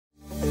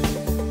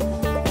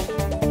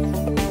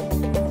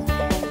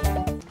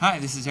Hi,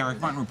 this is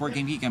Eric Martin with Board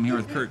Game Geek. I'm here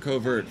with Kurt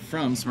Covert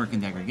from Smirk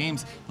and Dagger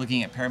Games,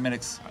 looking at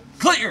Paramedics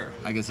Clear!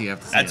 I guess you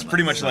have to say That's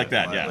pretty much like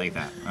that, yeah. Like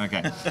that,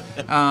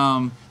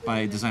 okay.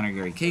 By designer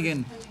Gary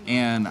Kagan,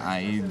 and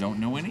I don't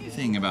know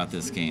anything about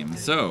this game,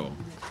 so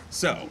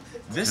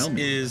this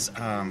is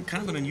kind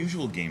of an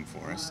unusual game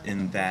for us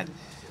in that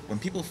when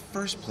people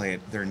first play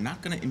it, they're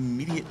not going to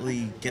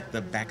immediately get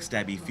the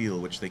backstabby feel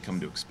which they come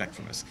to expect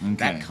from us. Okay.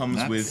 That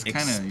comes with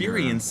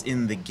experience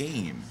in the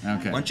game.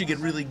 Okay. Once you get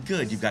really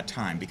good, you've got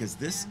time, because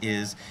this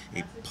is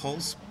a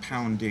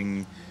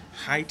pulse-pounding,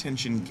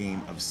 high-tension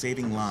game of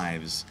saving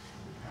lives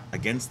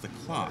against the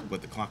clock,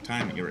 with the clock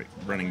time that you're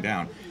running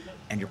down,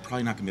 and you're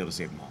probably not going to be able to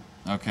save them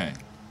all. Okay.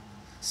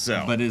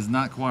 So, but it is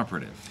not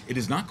cooperative. It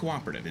is not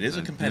cooperative. It is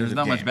a competitive game.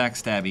 There's not much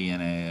backstabby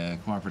in a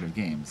cooperative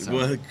game. So.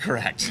 Well,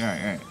 correct.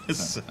 Right.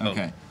 So,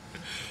 okay.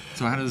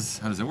 So how does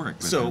it work?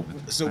 So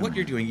what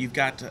you're doing, you've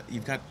got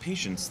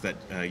patients that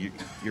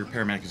your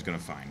paramedic is going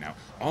to find. Now,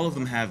 all of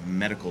them have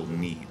medical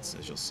needs,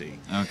 as you'll see.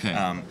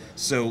 Okay.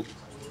 So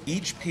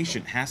each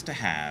patient has to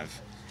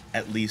have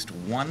at least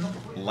one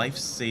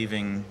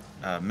life-saving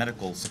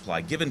medical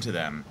supply given to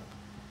them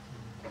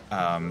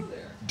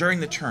during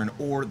the turn,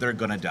 or they're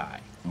going to die.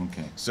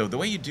 Okay. So the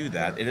way you do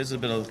that, it is a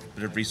bit of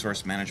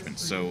resource management.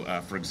 So,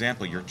 for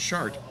example, your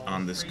chart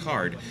on this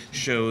card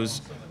shows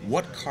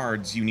what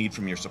cards you need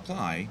from your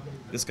supply.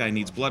 This guy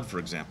needs blood, for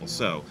example.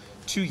 So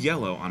 2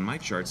 yellow on my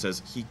chart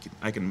says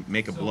I can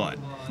make a blood.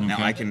 Okay.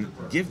 Now I can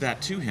give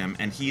that to him,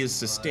 and he is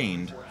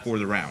sustained for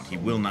the round. He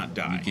will not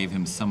die. You gave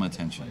him some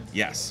attention.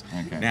 Yes.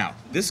 Okay. Now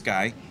this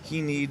guy,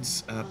 he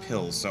needs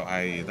pills. So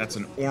that's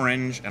an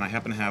orange, and I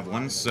happen to have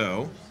one.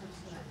 So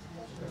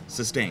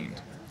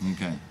sustained.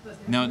 Okay.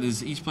 Now,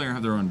 does each player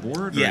have their own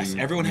board? Yes,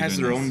 everyone has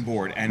their own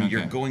board, and Okay.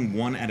 you're going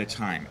one at a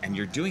time, and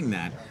you're doing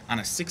that on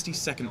a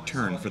 60-second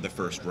turn for the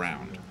first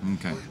round.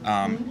 Okay.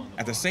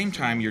 At the same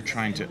time, you're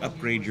trying to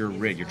upgrade your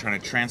rig. You're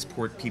trying to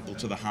transport people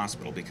to the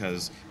hospital,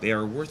 because they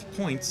are worth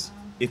points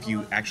if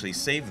you actually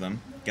save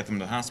them, get them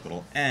to the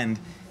hospital, and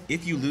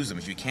if you lose them,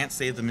 if you can't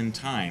save them in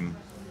time,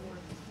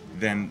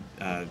 then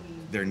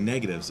they're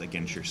negatives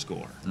against your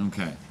score.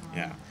 Okay.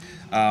 Yeah.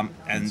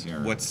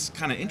 And what's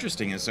kind of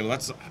interesting is, so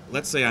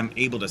let's say I'm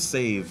able to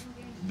save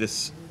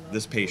this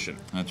patient.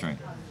 That's right.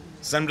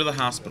 Send him to the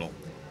hospital.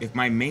 If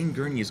my main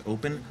gurney is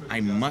open, I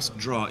must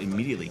draw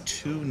immediately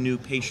 2 new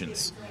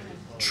patients,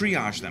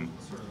 triage them.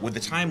 With the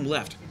time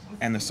left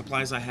and the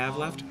supplies I have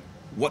left,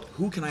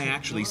 who can I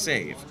actually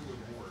save?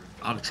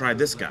 I'll try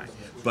this guy.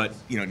 But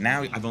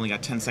now I've only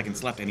got 10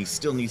 seconds left, and he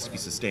still needs to be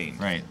sustained.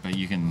 Right, but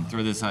you can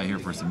throw this out here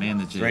for some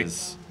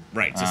bandages.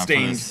 Right,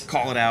 sustained,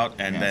 call it out,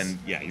 and then,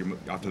 you're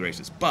off to the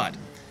races. But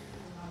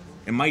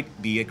it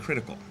might be a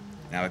critical.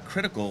 Now, a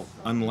critical,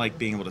 unlike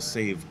being able to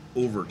save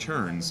over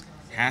turns,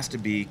 has to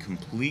be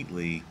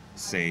completely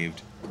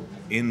saved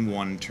in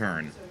one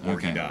turn, or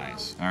he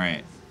dies. All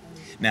right.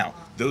 Now,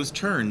 those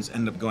turns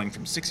end up going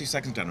from 60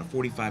 seconds down to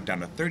 45,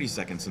 down to 30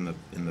 seconds in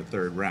the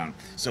third round.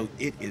 So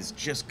it is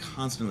just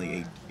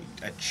constantly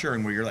a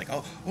churn where you're like,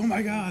 oh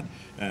my God,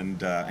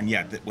 and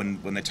yeah,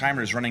 when the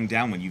timer is running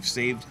down, when you've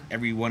saved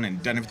everyone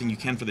and done everything you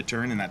can for the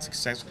turn, and that's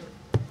success,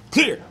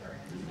 clear,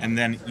 and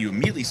then you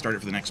immediately start it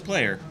for the next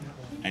player,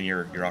 and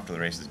you're off to the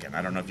races again.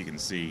 I don't know if you can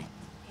see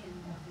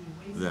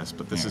this,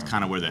 but this is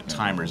kind of where that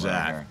timer's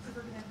at.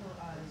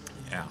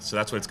 Yeah, so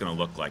that's what it's going to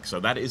look like. So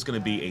that is going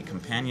to be a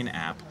companion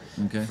app,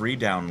 free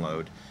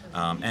download,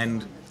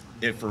 and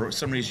if for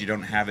some reason you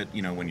don't have it,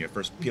 when you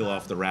first peel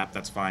off the wrap,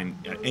 that's fine.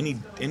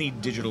 Any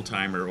digital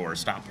timer or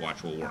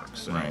stopwatch will work,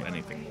 so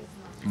anything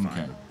will be fine.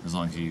 Okay, as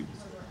long as you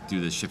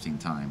do the shifting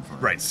time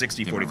for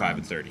 60, 45,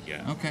 and 30,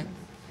 yeah. Okay.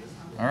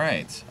 All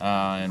right,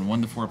 and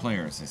 1 to 4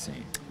 players, I see.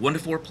 1 to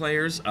 4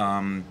 players,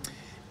 and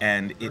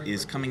it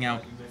is coming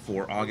out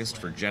for August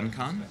for Gen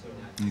Con.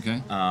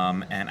 Okay.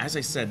 And as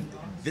I said,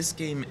 this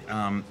game,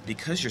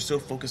 because you're so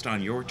focused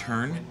on your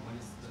turn,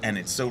 and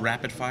it's so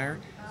rapid fire,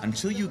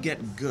 until you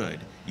get good,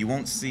 you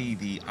won't see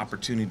the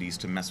opportunities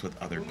to mess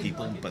with other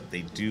people, but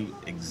they do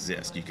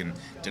exist. You can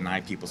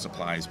deny people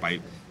supplies by,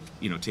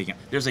 taking.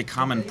 There's a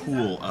common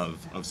pool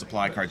of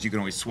supply cards you can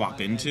always swap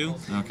into.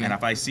 Okay. And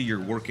if I see you're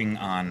working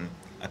on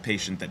a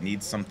patient that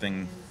needs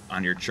something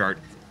on your chart,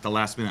 at the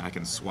last minute I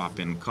can swap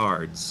in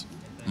cards,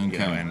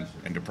 and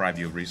deprive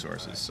you of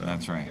resources. So,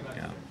 that's right.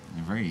 Yeah.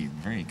 Very,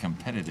 very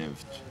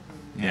competitive.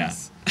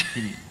 Yes.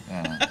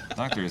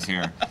 Doctor is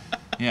here.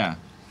 Yeah.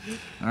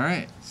 All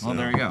right. Well,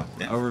 there you go.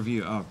 Yeah.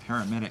 Overview of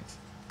Paramedics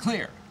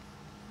Clear.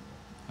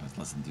 I was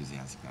less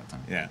enthusiastic that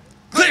time. Yeah.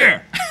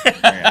 Clear!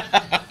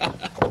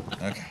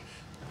 Okay.